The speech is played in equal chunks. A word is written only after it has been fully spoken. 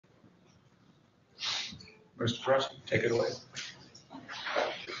Mr. Prof, take it away.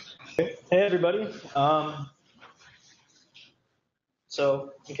 Hey everybody.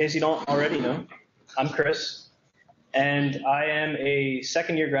 So in case you don't already know, I'm Chris, and I am a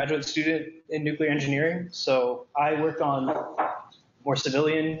second-year graduate student in nuclear engineering. So I work on more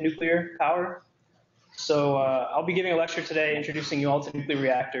civilian nuclear power. So I'll be giving a lecture today introducing you all to nuclear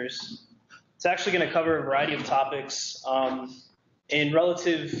reactors. It's actually going to cover a variety of topics in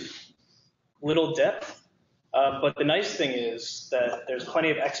relative little depth. But the nice thing is that there's plenty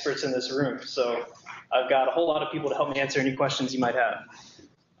of experts in this room, so I've got a whole lot of people to help me answer any questions you might have.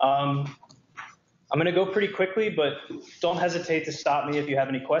 I'm going to go pretty quickly, but don't hesitate to stop me if you have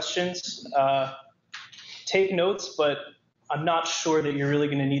any questions. Take notes, but I'm not sure that you're really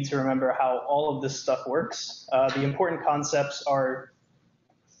going to need to remember how all of this stuff works. The important concepts are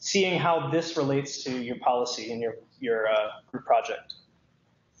seeing how this relates to your policy and your group project.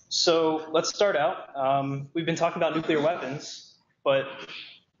 So let's start out. We've been talking about nuclear weapons, but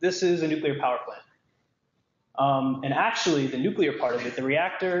this is a nuclear power plant. And actually, the nuclear part of it, the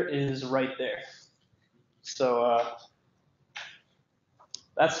reactor, is right there. So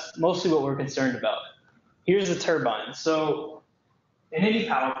that's mostly what we're concerned about. Here's the turbine. So in any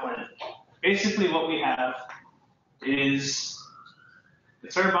power plant, basically what we have is the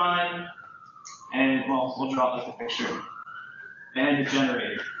turbine, and well, we'll draw it like a picture, and the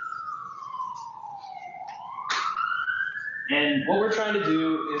generator. And what we're trying to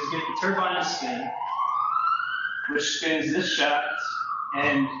do is get the turbine to spin, which spins this shaft,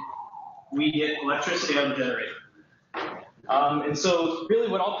 and we get electricity out of the generator. And so really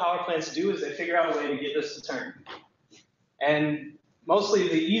what all power plants do is they figure out a way to get this to turn. And mostly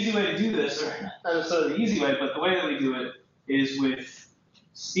the easy way to do this, or not necessarily the easy way, but the way that we do it is with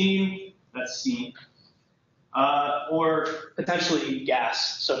steam, that's steam, or potentially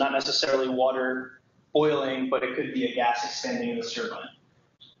gas, so not necessarily water boiling, but it could be a gas expanding in the turbine.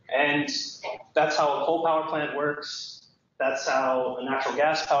 And that's how a coal power plant works. That's how a natural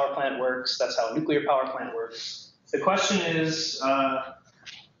gas power plant works. That's how a nuclear power plant works. The question is,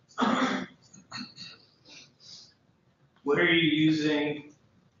 what are you using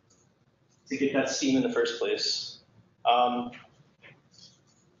to get that steam in the first place? But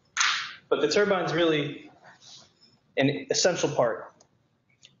the turbine's really an essential part,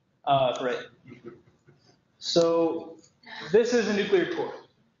 right? So this is a nuclear core.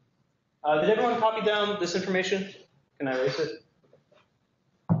 Did everyone copy down this information? Can I erase it?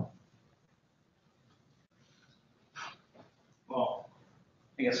 Well,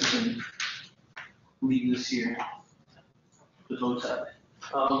 I guess we can leave this here. The bow tie.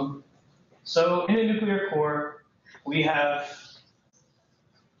 So in a nuclear core, we have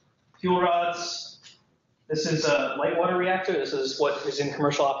fuel rods. This is a light water reactor. This is what is in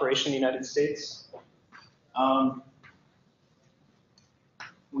commercial operation in the United States.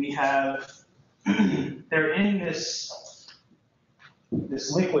 We have, they're in this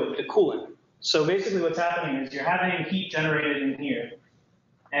liquid, the coolant. So basically what's happening is you're having heat generated in here,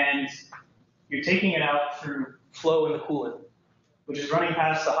 and you're taking it out through flow in the coolant, which is running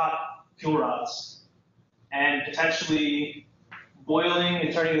past the hot fuel rods, and potentially boiling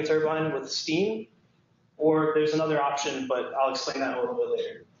and turning the turbine with steam, or there's another option, but I'll explain that a little bit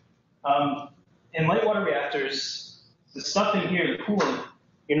later. In light water reactors, the stuff in here, the coolant,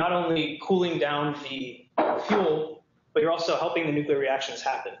 you're not only cooling down the fuel, but you're also helping the nuclear reactions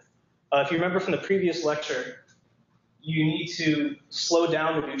happen. If you remember from the previous lecture, you need to slow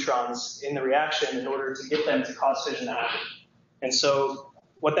down the neutrons in the reaction in order to get them to cause fission to happen. And so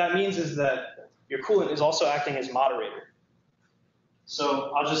what that means is that your coolant is also acting as moderator.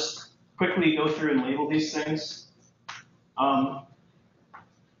 So I'll just quickly go through and label these things.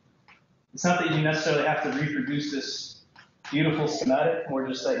 It's not that you necessarily have to reproduce this beautiful schematic, more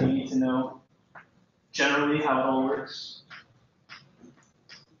just that you need to know generally how it all works.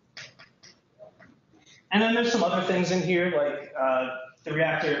 And then there's some other things in here, like the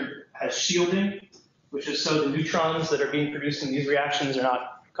reactor has shielding, which is so the neutrons that are being produced in these reactions are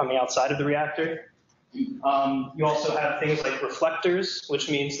not coming outside of the reactor. You also have things like reflectors, which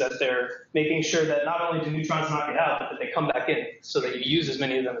means that they're making sure that not only do neutrons not get out, but that they come back in so that you use as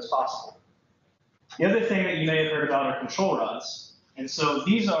many of them as possible. The other thing that you may have heard about are control rods. And so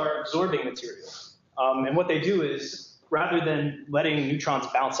these are absorbing materials. And what they do is, rather than letting neutrons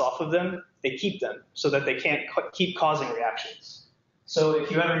bounce off of them, they keep them so that they can't keep causing reactions. So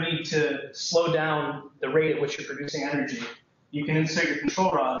if you ever need to slow down the rate at which you're producing energy, you can insert your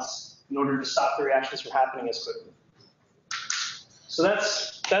control rods in order to stop the reactions from happening as quickly. So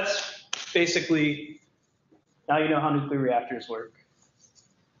that's basically, now you know how nuclear reactors work.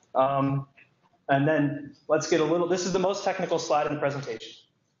 And then let's get a little, this is the most technical slide in the presentation.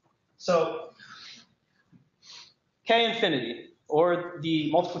 So K infinity, or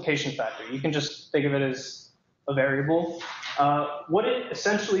the multiplication factor, you can just think of it as a variable. What it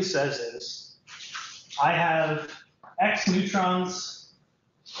essentially says is, I have X neutrons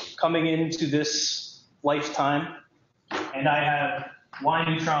coming into this lifetime, and I have Y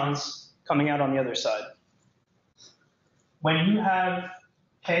neutrons coming out on the other side. When you have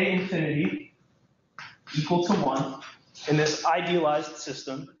K infinity equal to 1 in this idealized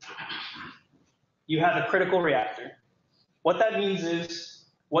system, you have a critical reactor. What that means is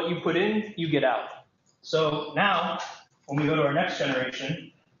what you put in, you get out. So now, when we go to our next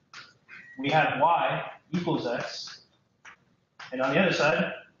generation, we have Y equals X. And on the other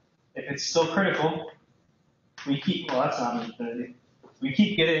side, if it's still critical, we keep, well, that's not infinity. We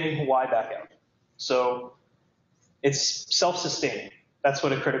keep getting Y back out. So it's self-sustaining. That's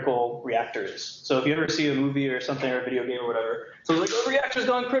what a critical reactor is. So if you ever see a movie or something or a video game or whatever, so it's like, oh, reactor's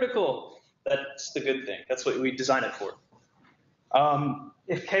gone critical. That's the good thing. That's what we design it for.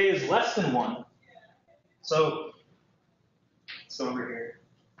 If K is less than 1, so let's go over here.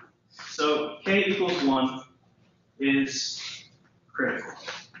 So K equals 1 is critical.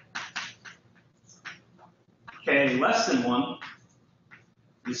 K less than 1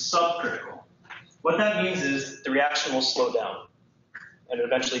 is subcritical. What that means is the reaction will slow down and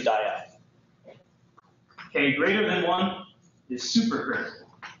eventually die out. K greater than 1 is supercritical.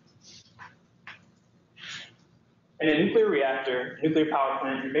 In a nuclear reactor, a nuclear power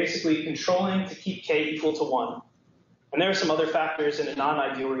plant, you're basically controlling to keep K equal to 1. And there are some other factors in a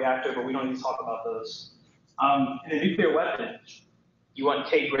non-ideal reactor, but we don't need to talk about those. In a nuclear weapon, you want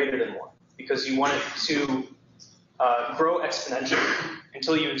K greater than 1 because you want it to grow exponentially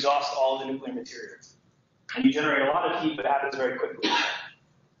until you exhaust all the nuclear material. And you generate a lot of heat, but it happens very quickly.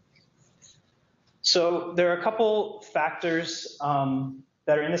 So there are a couple factors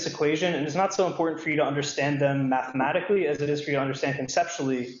that are in this equation, and it's not so important for you to understand them mathematically as it is for you to understand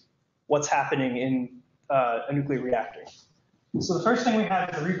conceptually what's happening in a nuclear reactor. So the first thing we have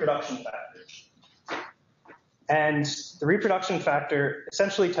is the reproduction factor. And the reproduction factor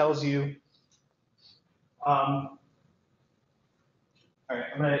essentially tells you, all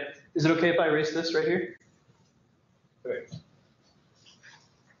right, is it okay if I erase this right here? Okay.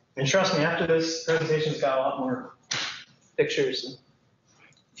 And trust me, after this presentation's got a lot more pictures and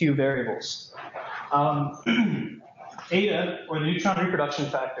few variables. Eta, or the neutron reproduction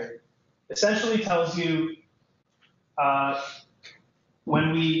factor, essentially tells you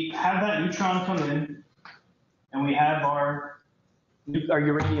when we have that neutron come in, and we have our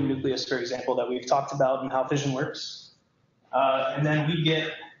uranium nucleus, for example, that we've talked about and how fission works, and then we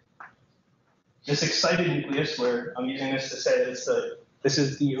get this excited nucleus, where I'm using this to say that this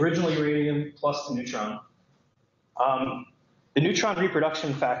is the original uranium plus the neutron. The neutron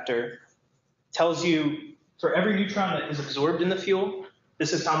reproduction factor tells you for every neutron that is absorbed in the fuel,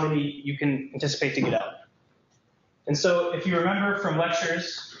 this is how many you can anticipate to get out. And so if you remember from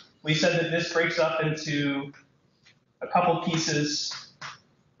lectures, we said that this breaks up into a couple pieces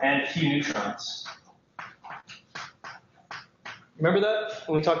and a few neutrons. Remember that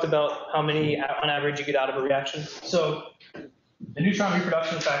when we talked about how many on average you get out of a reaction? So the neutron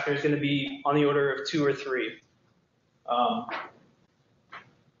reproduction factor is going to be on the order of 2 or 3.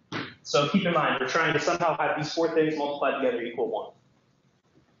 So keep in mind, we're trying to somehow have these 4 things multiplied together equal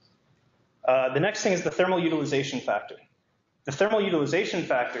 1. The next thing is the thermal utilization factor. The thermal utilization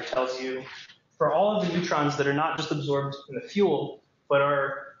factor tells you for all of the neutrons that are not just absorbed in the fuel, but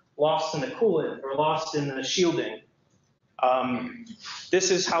are lost in the coolant or lost in the shielding,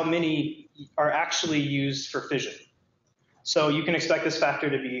 this is how many are actually used for fission. So you can expect this factor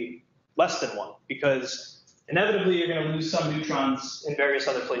to be less than 1 because inevitably you're going to lose some neutrons in various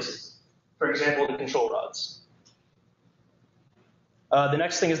other places. For example, the control rods. The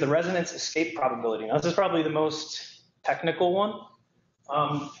next thing is the resonance escape probability. Now, this is probably the most technical one.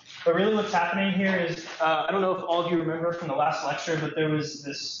 But really what's happening here is, I don't know if all of you remember from the last lecture, but there was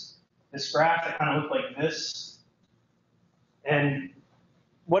this graph that kind of looked like this. And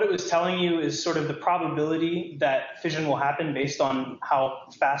what it was telling you is sort of the probability that fission will happen based on how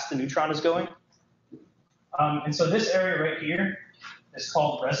fast the neutron is going. And so this area right here is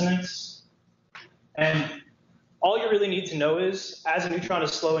called resonance. And all you really need to know is, as a neutron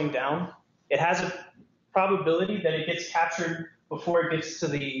is slowing down, it has a probability that it gets captured before it gets to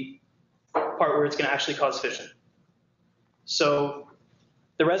the part where it's going to actually cause fission. So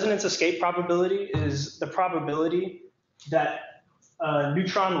the resonance escape probability is the probability that a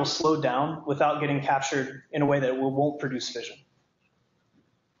neutron will slow down without getting captured in a way that it won't produce fission.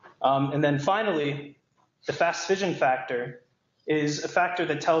 And then finally, the fast fission factor is a factor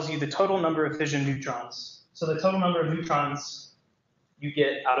that tells you the total number of fission neutrons. So the total number of neutrons you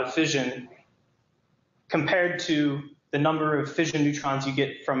get out of fission compared to the number of fission neutrons you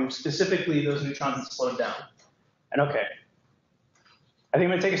get from specifically those neutrons that slowed down. And okay, I think I'm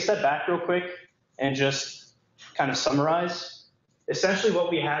going to take a step back real quick and just kind of summarize. Essentially what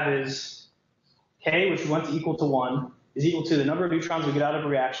we have is K, which we want to equal to 1, is equal to the number of neutrons we get out of a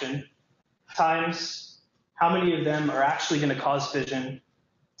reaction times how many of them are actually going to cause fission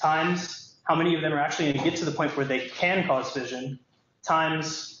times how many of them are actually going to get to the point where they can cause fission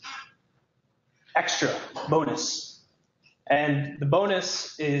times extra, bonus. And the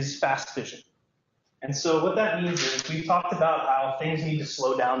bonus is fast fission. And so what that means is we talked about how things need to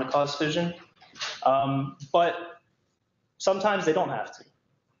slow down to cause fission, but sometimes they don't have to.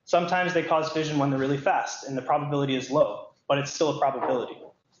 Sometimes they cause fission when they're really fast and the probability is low, but it's still a probability.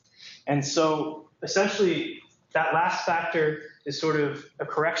 And so essentially that last factor is sort of a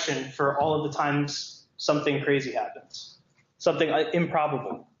correction for all of the times something crazy happens, something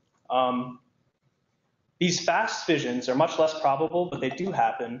improbable. These fast fissions are much less probable, but they do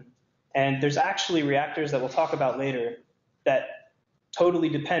happen. And there's actually reactors that we'll talk about later that totally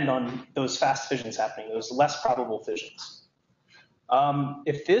depend on those fast fissions happening, those less probable fissions.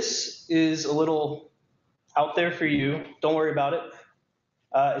 If this is a little out there for you, don't worry about it.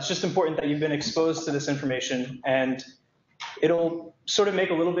 It's just important that you've been exposed to this information, and it'll sort of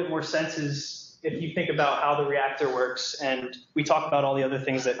make a little bit more sense if you think about how the reactor works, and we talk about all the other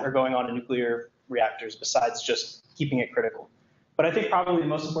things that are going on in nuclear reactors besides just keeping it critical. But I think probably the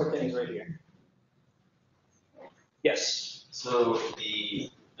most important thing is right here. Yes? So the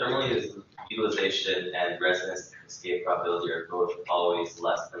thermal utilization and resonance escape probability are both always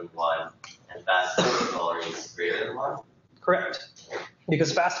less than 1, and fast fission is always greater than 1? Correct.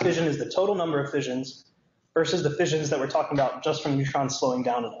 Because fast fission is the total number of fissions versus the fissions that we're talking about just from neutrons slowing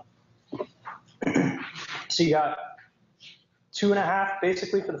down enough. So you got 2.5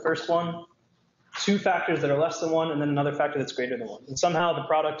 basically for the first one, 2 factors that are less than 1, and then another factor that's greater than 1. And somehow the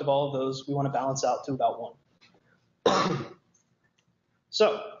product of all of those we want to balance out to about 1.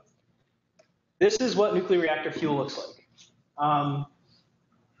 So this is what nuclear reactor fuel looks like.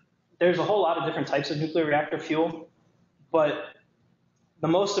 There's a whole lot of different types of nuclear reactor fuel, but the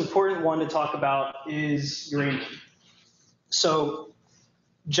most important one to talk about is uranium. So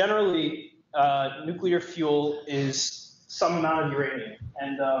generally, nuclear fuel is some amount of uranium.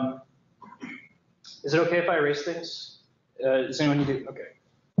 And is it okay if I erase things? Does anyone need to?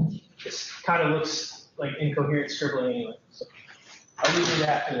 Okay. This kind of looks like incoherent scribbling anyway. So I'll leave it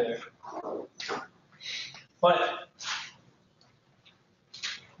after there. But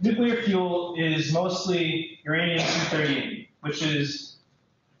nuclear fuel is mostly uranium-238, which is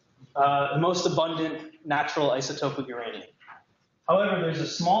the most abundant natural isotope of uranium. However, there's a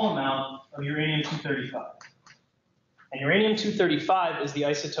small amount of uranium-235. And uranium-235 is the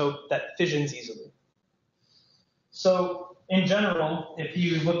isotope that fissions easily. So in general, if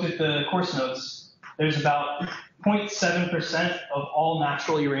you looked at the course notes, there's about 0.7% of all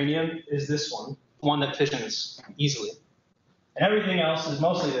natural uranium is this one that fissions easily. And everything else is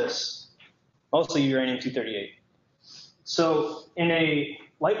mostly this, mostly uranium-238. So in a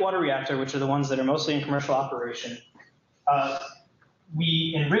light water reactor, which are the ones that are mostly in commercial operation,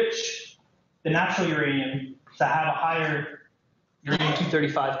 we enrich the natural uranium to have a higher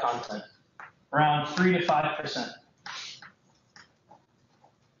uranium-235 content, around 3 to 5%.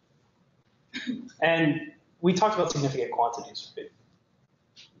 And we talked about significant quantities.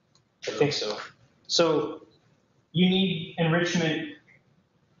 I think so. So you need enrichment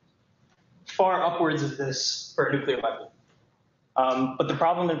far upwards of this for a nuclear weapon. But the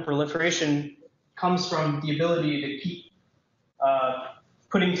problem in proliferation comes from the ability to keep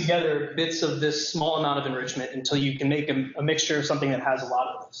putting together bits of this small amount of enrichment until you can make a mixture of something that has a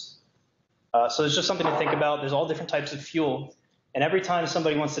lot of this. So it's just something to think about. There's all different types of fuel. And every time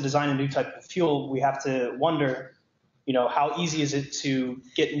somebody wants to design a new type of fuel, we have to wonder, how easy is it to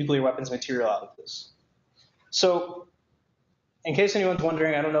get nuclear weapons material out of this? So in case anyone's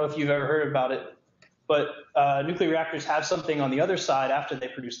wondering, I don't know if you've ever heard about it, but nuclear reactors have something on the other side after they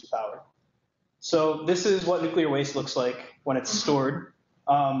produce the power. So this is what nuclear waste looks like when it's stored.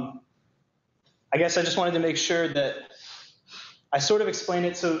 I guess I just wanted to make sure that I sort of explain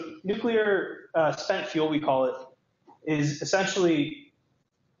it. So nuclear spent fuel, we call it, is essentially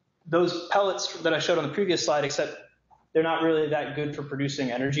those pellets that I showed on the previous slide, except they're not really that good for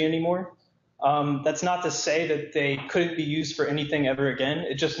producing energy anymore. That's not to say that they couldn't be used for anything ever again.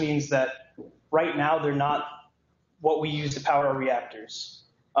 It just means that right now they're not what we use to power our reactors.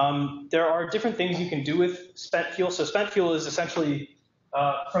 There are different things you can do with spent fuel. So spent fuel is essentially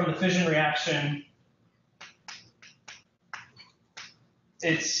from the fission reaction.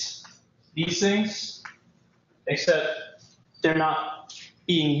 It's these things, except they're not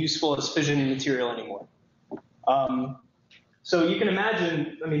being useful as fission material anymore. So you can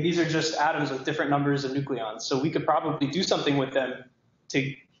imagine, I mean, these are just atoms with different numbers of nucleons. So we could probably do something with them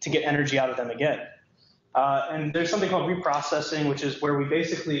to get energy out of them again. And there's something called reprocessing, which is where we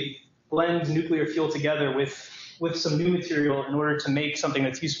basically blend nuclear fuel together with some new material in order to make something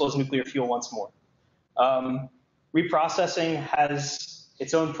that's useful as nuclear fuel once more. Reprocessing has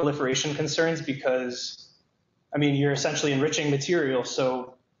its own proliferation concerns because, I mean, you're essentially enriching material,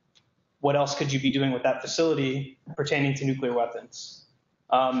 so what else could you be doing with that facility pertaining to nuclear weapons?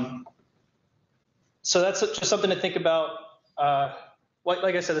 So that's just something to think about.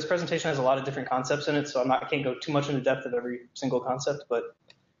 Like I said, this presentation has a lot of different concepts in it, so I can't go too much into depth of every single concept. But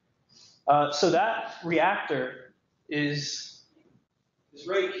so that reactor is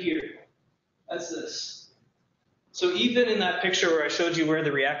right here. That's this. So even in that picture where I showed you where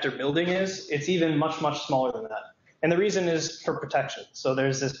the reactor building is, it's even much, much smaller than that. And the reason is for protection. So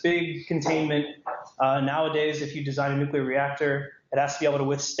there's this big containment. Nowadays, if you design a nuclear reactor, it has to be able to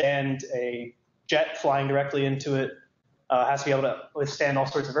withstand a jet flying directly into it. Has to be able to withstand all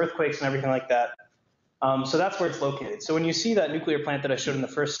sorts of earthquakes and everything like that. So that's where it's located. So when you see that nuclear plant that I showed in the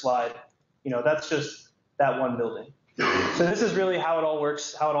first slide, that's just that one building. So this is really how it all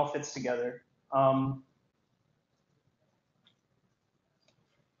works, how it all fits together.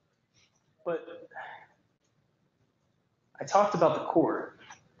 But I talked about the core.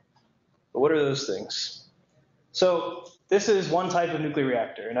 But what are those things? So this is one type of nuclear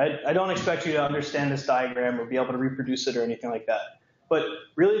reactor, and I don't expect you to understand this diagram or be able to reproduce it or anything like that. But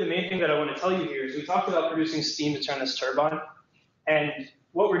really the main thing that I want to tell you here is we talked about producing steam to turn this turbine, and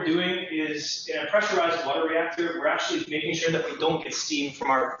what we're doing is in a pressurized water reactor, we're actually making sure that we don't get steam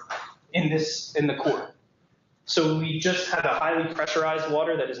from in the core. So we just have a highly pressurized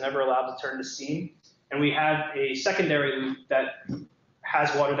water that is never allowed to turn to steam, and we have a secondary loop that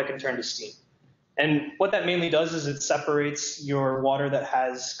has water that can turn to steam. And what that mainly does is it separates your water that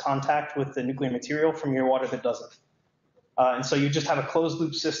has contact with the nuclear material from your water that doesn't. And so you just have a closed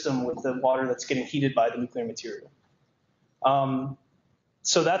loop system with the water that's getting heated by the nuclear material.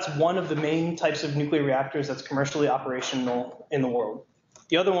 So that's one of the main types of nuclear reactors that's commercially operational in the world.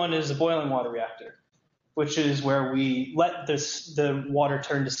 The other one is a boiling water reactor, which is where we let the water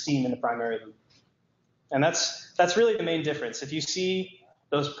turn to steam in the primary loop. And that's really the main difference. If you see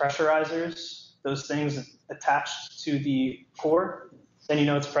those pressurizers, those things attached to the core, then you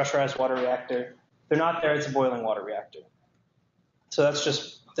know it's a pressurized water reactor. If they're not there, it's a boiling water reactor. So that's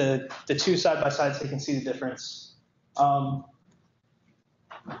just the two side by side so you can see the difference.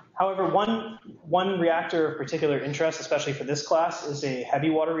 However, one reactor of particular interest, especially for this class, is a heavy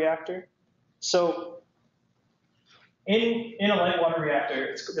water reactor. So in a light water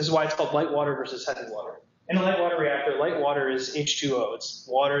reactor, this is why it's called light water versus heavy water. In a light water reactor, light water is H2O. It's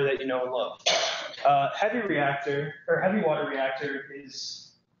water that you know and love. Heavy water reactor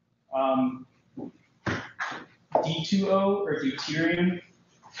is D2O or deuterium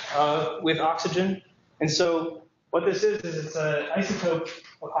with oxygen. And so what this is it's an isotope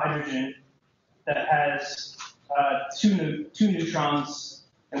of hydrogen that has two neutrons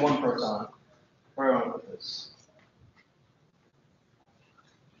and one proton. Where am I with this?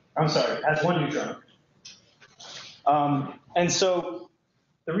 I'm sorry, it has one neutron. And so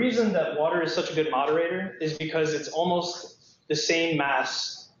the reason that water is such a good moderator is because it's almost the same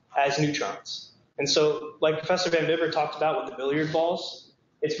mass as neutrons. And so like Professor Van Bibber talked about with the billiard balls,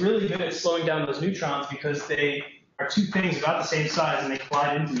 it's really good at slowing down those neutrons because they are two things about the same size and they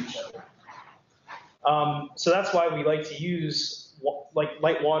collide into each other. So that's why we like to use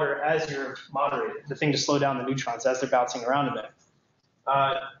light water as your moderator, the thing to slow down the neutrons as they're bouncing around a bit.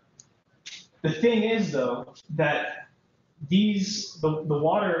 The thing is, though, that the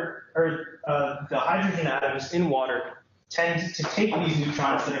water or the hydrogen atoms in water tend to take these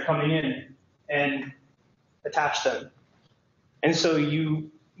neutrons that are coming in and attach them. And so you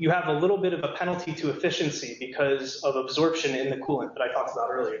have a little bit of a penalty to efficiency because of absorption in the coolant that I talked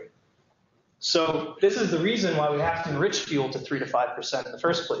about earlier. So this is the reason why we have to enrich fuel to 3 to 5% in the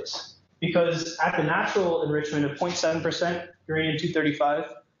first place. Because at the natural enrichment of 0.7% uranium-235,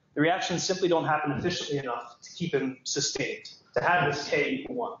 the reactions simply don't happen efficiently enough to keep them sustained, to have this K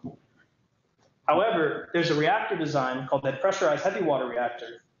equal 1. However, there's a reactor design called that pressurized heavy water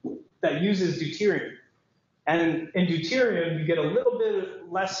reactor that uses deuterium. And in deuterium, you get a little bit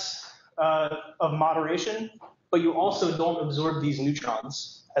less of moderation, but you also don't absorb these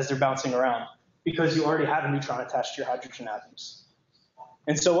neutrons as they're bouncing around because you already have a neutron attached to your hydrogen atoms.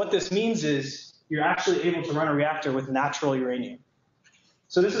 And so what this means is you're actually able to run a reactor with natural uranium.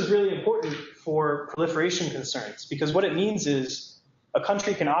 So this is really important for proliferation concerns because what it means is a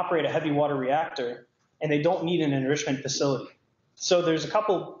country can operate a heavy water reactor and they don't need an enrichment facility. So there's a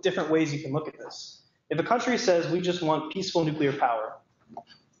couple different ways you can look at this. If a country says we just want peaceful nuclear power,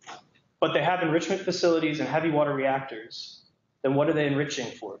 but they have enrichment facilities and heavy water reactors, then what are they enriching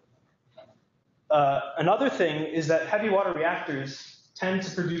for? Another thing is that heavy water reactors tend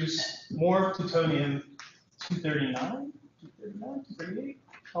to produce more plutonium-239, 238,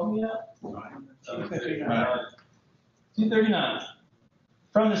 help me out? 239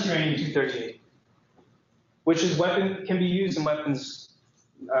 from this uranium-238, which is can be used in weapons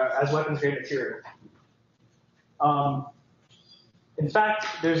as weapons-grade material. In fact,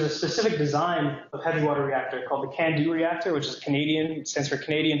 there's a specific design of heavy water reactor called the CANDU reactor, which is Canadian, it stands for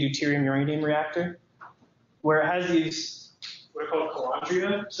Canadian Deuterium Uranium Reactor, where it has these, what are called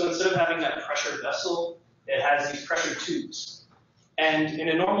calandria. So instead of having that pressure vessel, it has these pressure tubes. And in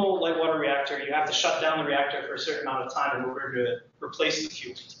a normal light water reactor, you have to shut down the reactor for a certain amount of time in order to replace the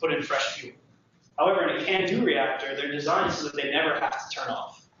fuel, to put in fresh fuel. However, in a CANDU reactor, they're designed so that they never have to turn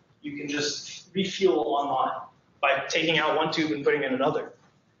off. You can just refuel online by taking out one tube and putting in another.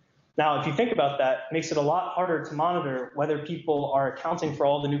 Now, if you think about that, it makes it a lot harder to monitor whether people are accounting for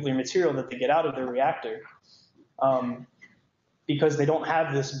all the nuclear material that they get out of their reactor, because they don't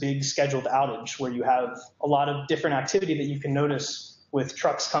have this big scheduled outage where you have a lot of different activity that you can notice with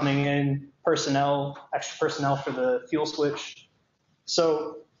trucks coming in, personnel, extra personnel for the fuel switch.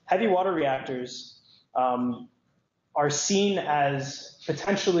 So heavy water reactors are seen as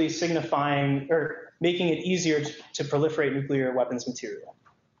potentially signifying or making it easier to proliferate nuclear weapons material.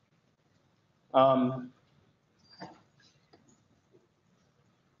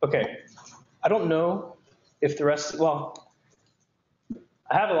 Okay, I don't know if the rest, well,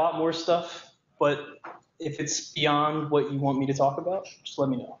 I have a lot more stuff, but if it's beyond what you want me to talk about, just let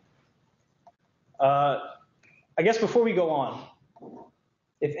me know. I guess before we go on,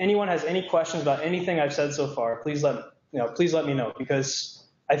 if anyone has any questions about anything I've said so far, please let me know, because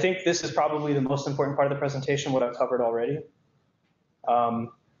I think this is probably the most important part of the presentation, what I've covered already.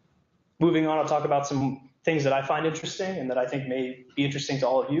 Moving on, I'll talk about some things that I find interesting and that I think may be interesting to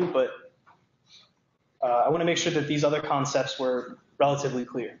all of you, but I want to make sure that these other concepts were relatively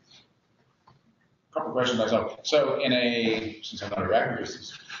clear. A couple questions myself. So since I'm not a reactor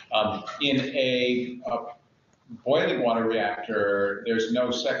physicist, in a boiling water reactor, there's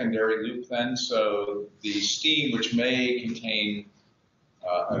no secondary loop then, so the steam, which may contain,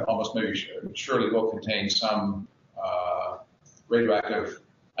 almost maybe surely will contain some radioactive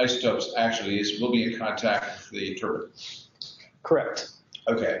isotopes, actually will be in contact with the turbine. Correct.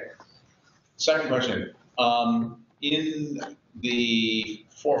 Okay. Second question. In the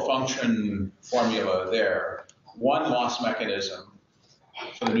four-function formula there, one loss mechanism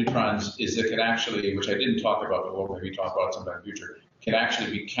for the neutrons is that can actually, which I didn't talk about, but we'll maybe talk about sometime in the future, can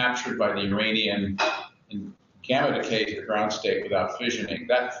actually be captured by the uranium and gamma decay to the ground state without fissioning.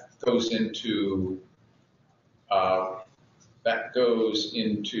 That goes into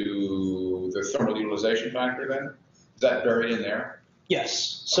the thermal utilization factor then? Is that buried in there?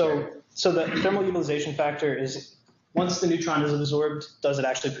 Yes. So the thermal utilization factor is, once the neutron is absorbed, does it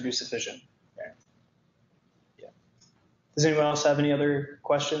actually produce a fission? Okay. Yeah. Does anyone else have any other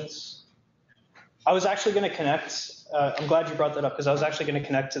questions? I was actually going to connect, I'm glad you brought that up, because I was actually going to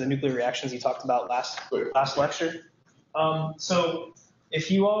connect to the nuclear reactions you talked about last lecture. So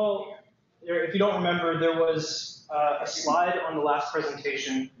if you don't remember, there was a slide on the last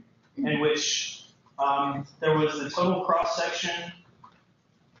presentation in which there was the total cross-section.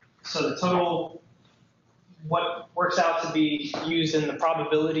 So the total, what works out to be used in the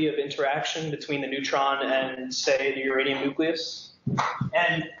probability of interaction between the neutron and, say, the uranium nucleus.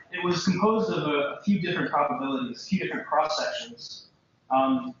 And it was composed of a few different probabilities, a few different cross-sections.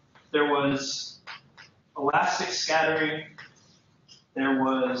 There was elastic scattering. There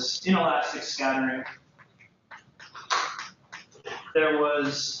was inelastic scattering. There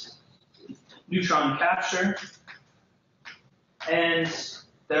was neutron capture. And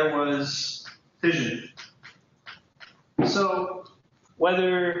there was fission. So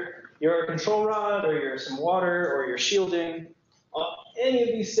whether you're a control rod or you're some water or you're shielding, any of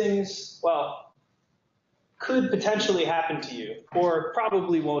these things, well, could potentially happen to you, or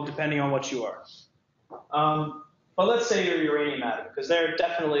probably will, depending on what you are. But let's say you're a uranium atom, because there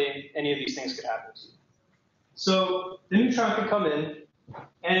definitely any of these things could happen to you. So the neutron could come in,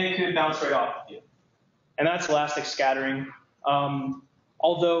 and it could bounce right off of you. and that's elastic scattering.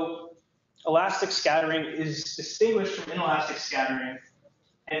 Although elastic scattering is distinguished from inelastic scattering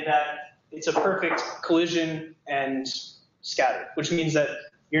in that it's a perfect collision and scatter, which means that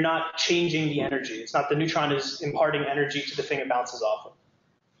you're not changing the energy. It's not the neutron is imparting energy to the thing it bounces off of.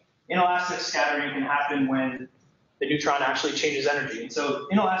 Inelastic scattering can happen when the neutron actually changes energy. And so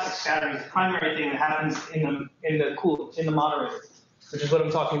inelastic scattering is the primary thing that happens in the moderator, which is what I'm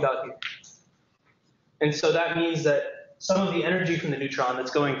talking about here. And so that means that some of the energy from the neutron that's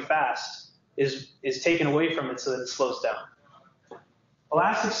going fast is taken away from it so that it slows down.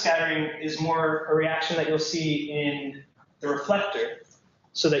 Elastic scattering is more a reaction that you'll see in the reflector,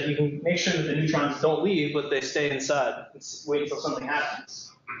 so that you can make sure that the neutrons don't leave, but they stay inside and wait until something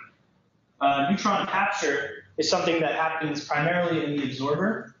happens. Neutron capture is something that happens primarily in the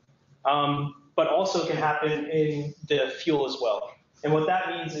absorber, but also can happen in the fuel as well. And what that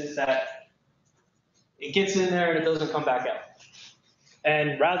means is that it gets in there and it doesn't come back out.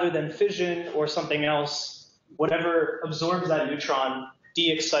 And rather than fission or something else, whatever absorbs that neutron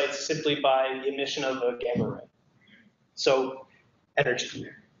de-excites simply by the emission of a gamma ray. So energy.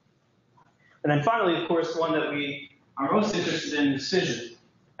 And then finally, of course, the one that we are most interested in is fission.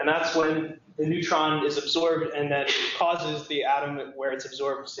 And that's when the neutron is absorbed and then causes the atom where it's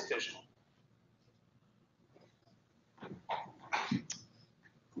absorbed to fission.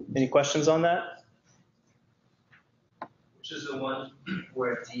 Any questions on that? Which is the one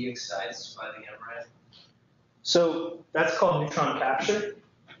where it de-excites by the gamma ray? So that's called neutron capture.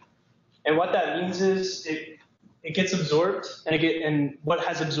 And what that means is it gets absorbed, and what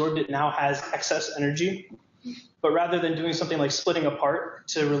has absorbed it now has excess energy. But rather than doing something like splitting apart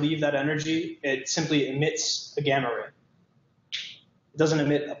to relieve that energy, it simply emits a gamma ray. It doesn't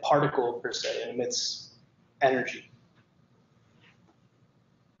emit a particle per se, it emits energy.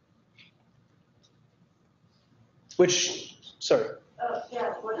 Which, sorry.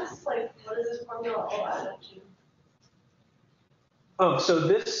 Yeah, what is this formula all add up to? Oh, so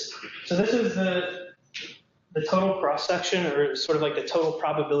this is the total cross section, or sort of like the total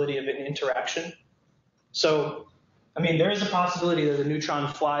probability of an interaction. So, I mean, there is a possibility that the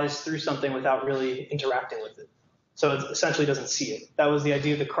neutron flies through something without really interacting with it. So it essentially doesn't see it. That was the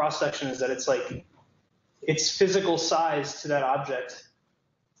idea of the cross section, is that it's like its physical size to that object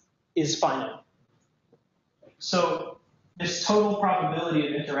is finite. So this total probability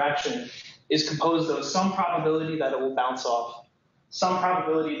of interaction is composed of some probability that it will bounce off, some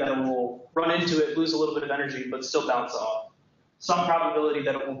probability that it will run into it, lose a little bit of energy, but still bounce off, some probability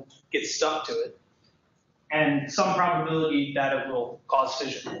that it will get stuck to it, and some probability that it will cause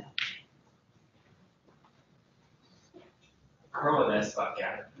fission. Carl had asked about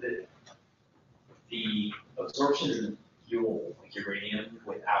gamma. The absorption in the fuel, like uranium,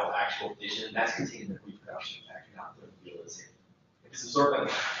 without actual fission, that's contained in the reproduction factor, not the utilization. It's absorbed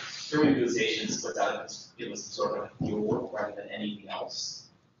by thermoutilization, splits out, it was absorbed by the fuel rather than anything else.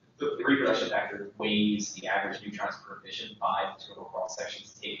 The reproduction factor weighs the average neutrons per fission by the total cross section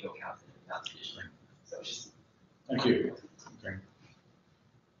to take into account the amount of fission. So it's just. Thank you. Okay.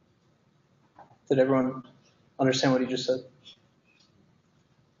 Did everyone understand what he just said?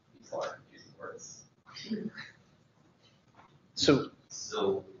 Using words.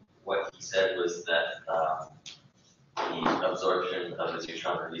 So what he said was that the absorption of the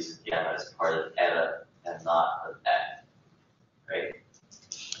neutron release of gamma is part of eta and not of F, right?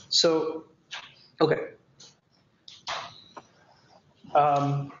 So, okay.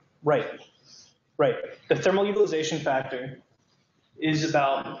 Right. The thermal utilization factor is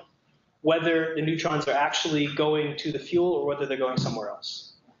about whether the neutrons are actually going to the fuel or whether they're going somewhere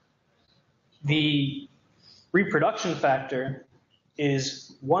else. The reproduction factor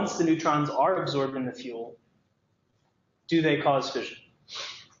is once the neutrons are absorbed in the fuel, do they cause fission?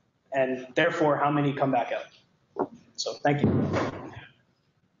 And therefore, how many come back out? So thank you.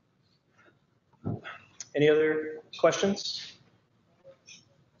 Any other questions?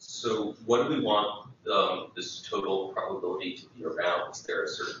 So what do we want this total probability to be around? Is there a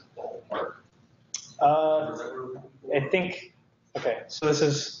certain ballpark? I think, okay, so this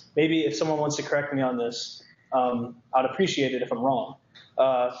is, maybe if someone wants to correct me on this, I'd appreciate it if I'm wrong,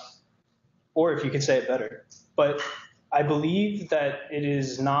 or if you can say it better. But I believe that it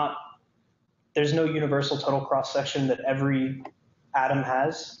is not, there's no universal total cross-section that every atom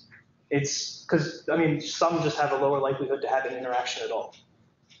has. It's, because, I mean, some just have a lower likelihood to have an interaction at all.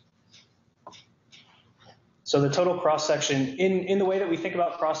 So the total cross-section, in the way that we think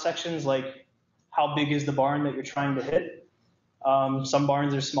about cross-sections, like how big is the barn that you're trying to hit, some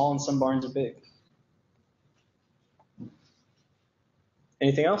barns are small and some barns are big.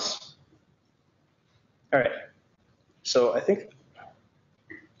 Anything else? All right. So I think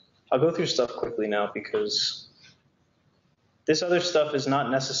I'll go through stuff quickly now because this other stuff is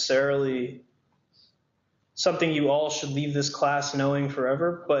not necessarily something you all should leave this class knowing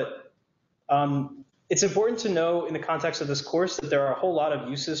forever, but it's important to know in the context of this course that there are a whole lot of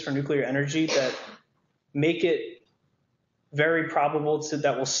uses for nuclear energy that make it very probable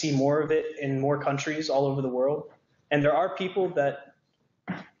that we'll see more of it in more countries all over the world. And there are people that,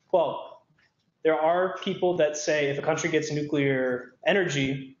 well, there are people that say if a country gets nuclear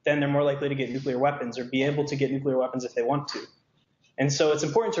energy, then they're more likely to get nuclear weapons or be able to get nuclear weapons if they want to. And so it's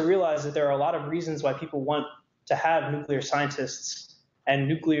important to realize that there are a lot of reasons why people want to have nuclear scientists and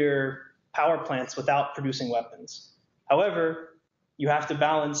nuclear power plants without producing weapons. However, you have to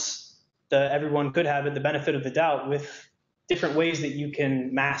balance everyone could have it, the benefit of the doubt, with different ways that you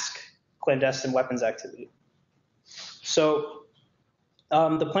can mask clandestine weapons activity. So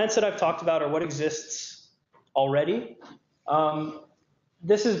the plants that I've talked about are what exists already.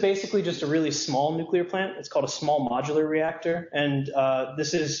 This is basically just a really small nuclear plant. It's called a small modular reactor. And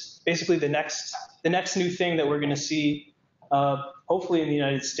this is basically the next new thing that we're going to see, hopefully in the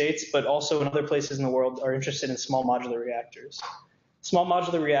United States, but also in other places in the world are interested in small modular reactors. Small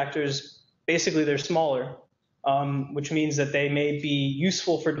modular reactors, basically they're smaller, which means that they may be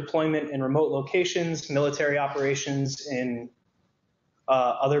useful for deployment in remote locations, military operations in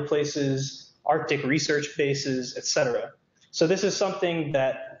other places, Arctic research bases, etc. So this is something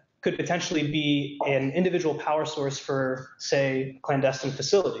that could potentially be an individual power source for, say, a clandestine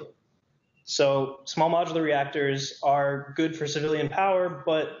facility. So small modular reactors are good for civilian power,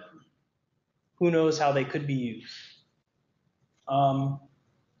 but who knows how they could be used.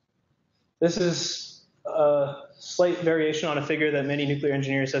 This is a slight variation on a figure that many nuclear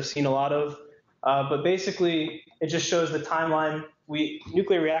engineers have seen a lot of, but basically it just shows the timeline.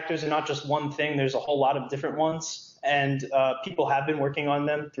 Nuclear reactors are not just one thing, there's a whole lot of different ones. And people have been working on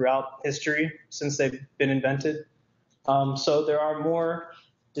them throughout history since they've been invented. So there are more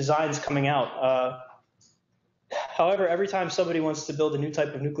designs coming out. However, every time somebody wants to build a new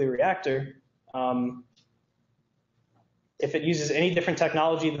type of nuclear reactor, if it uses any different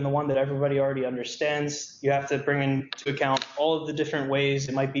technology than the one that everybody already understands, you have to bring into account all of the different ways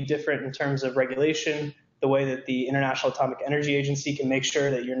it might be different in terms of regulation, the way that the International Atomic Energy Agency can make sure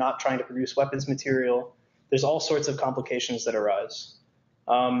that you're not trying to produce weapons material. There's all sorts of complications that arise.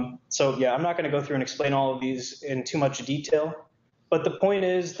 So yeah, I'm not going to go through and explain all of these in too much detail. But the point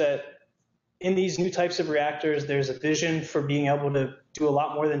is that in these new types of reactors, there's a vision for being able to do a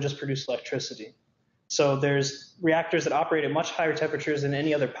lot more than just produce electricity. So there's reactors that operate at much higher temperatures than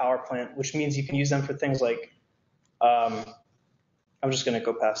any other power plant, which means you can use them for things like, I'm just going to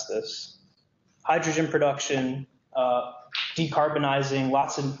go past this, hydrogen production, decarbonizing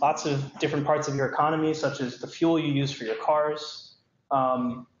lots of different parts of your economy, such as the fuel you use for your cars.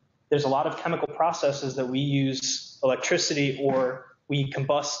 There's a lot of chemical processes that we use electricity or we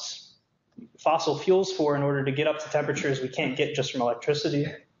combust fossil fuels for in order to get up to temperatures we can't get just from electricity.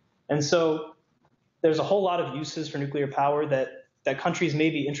 And so there's a whole lot of uses for nuclear power that countries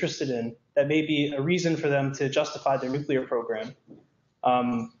may be interested in, that may be a reason for them to justify their nuclear program,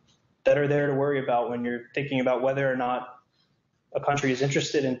 that are there to worry about when you're thinking about whether or not a country is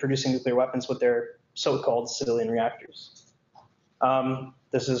interested in producing nuclear weapons with their so-called civilian reactors.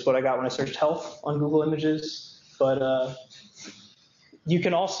 This is what I got when I searched health on Google Images, but you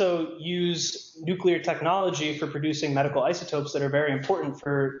can also use nuclear technology for producing medical isotopes that are very important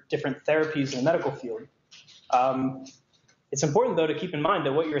for different therapies in the medical field. It's important, though, to keep in mind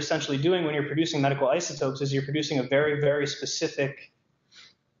that what you're essentially doing when you're producing medical isotopes is you're producing a very, very specific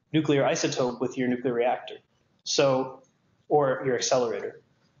nuclear isotope with your nuclear reactor, or your accelerator.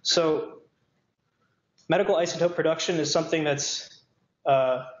 So medical isotope production is something that's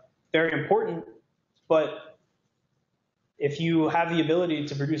very important, but if you have the ability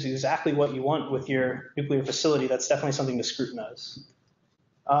to produce exactly what you want with your nuclear facility, that's definitely something to scrutinize.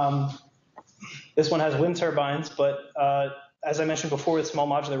 This one has wind turbines, but as I mentioned before with small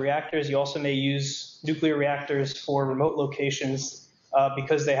modular reactors, you also may use nuclear reactors for remote locations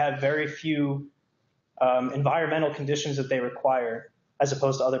because they have very few environmental conditions that they require as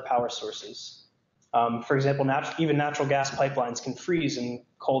opposed to other power sources. For example, even natural gas pipelines can freeze in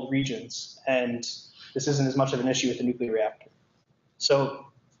cold regions, and this isn't as much of an issue with a nuclear reactor. So,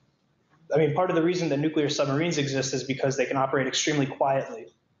 I mean, part of the reason that nuclear submarines exist is because they can operate extremely quietly,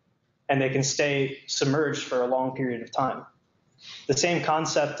 and they can stay submerged for a long period of time. The same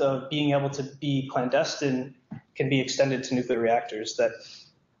concept of being able to be clandestine can be extended to nuclear reactors that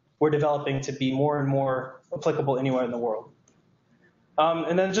we're developing to be more and more applicable anywhere in the world.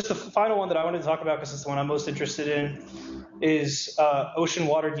 And then just the final one that I wanted to talk about, because it's the one I'm most interested in, is ocean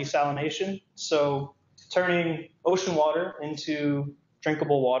water desalination. So turning ocean water into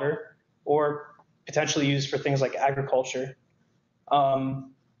drinkable water, or potentially used for things like agriculture.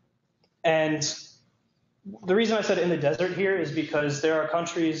 And the reason I said in the desert here is because there are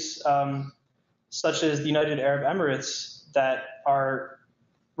countries such as the United Arab Emirates that are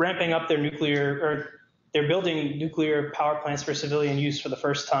ramping up their nuclear, or they're building nuclear power plants for civilian use for the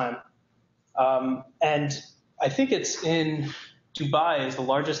first time. And I think it's in Dubai is the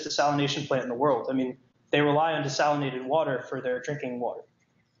largest desalination plant in the world. I mean, they rely on desalinated water for their drinking water.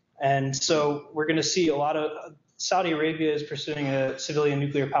 And so we're going to see a lot of, Saudi Arabia is pursuing a civilian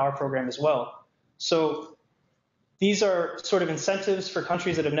nuclear power program as well. So these are sort of incentives for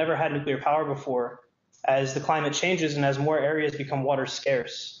countries that have never had nuclear power before, as the climate changes and as more areas become water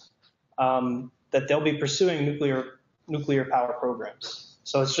scarce, that they'll be pursuing nuclear power programs.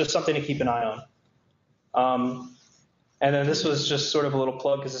 So it's just something to keep an eye on. And then this was just sort of a little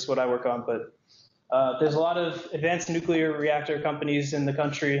plug because this is what I work on, but there's a lot of advanced nuclear reactor companies in the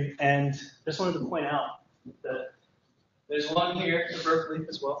country, and just wanted to point out that there's one here in Berkeley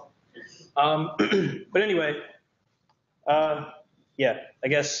as well. But anyway, yeah, I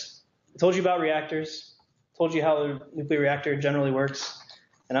guess I told you about reactors, told you how the nuclear reactor generally works,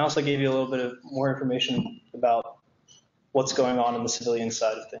 and I also gave you a little bit of more information about what's going on the civilian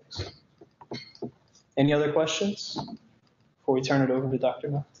side of things. Any other questions before we turn it over to Dr.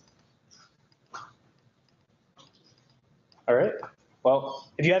 Mel? All right.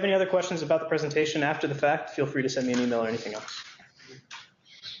 Well, if you have any other questions about the presentation after the fact, feel free to send me an email or anything else.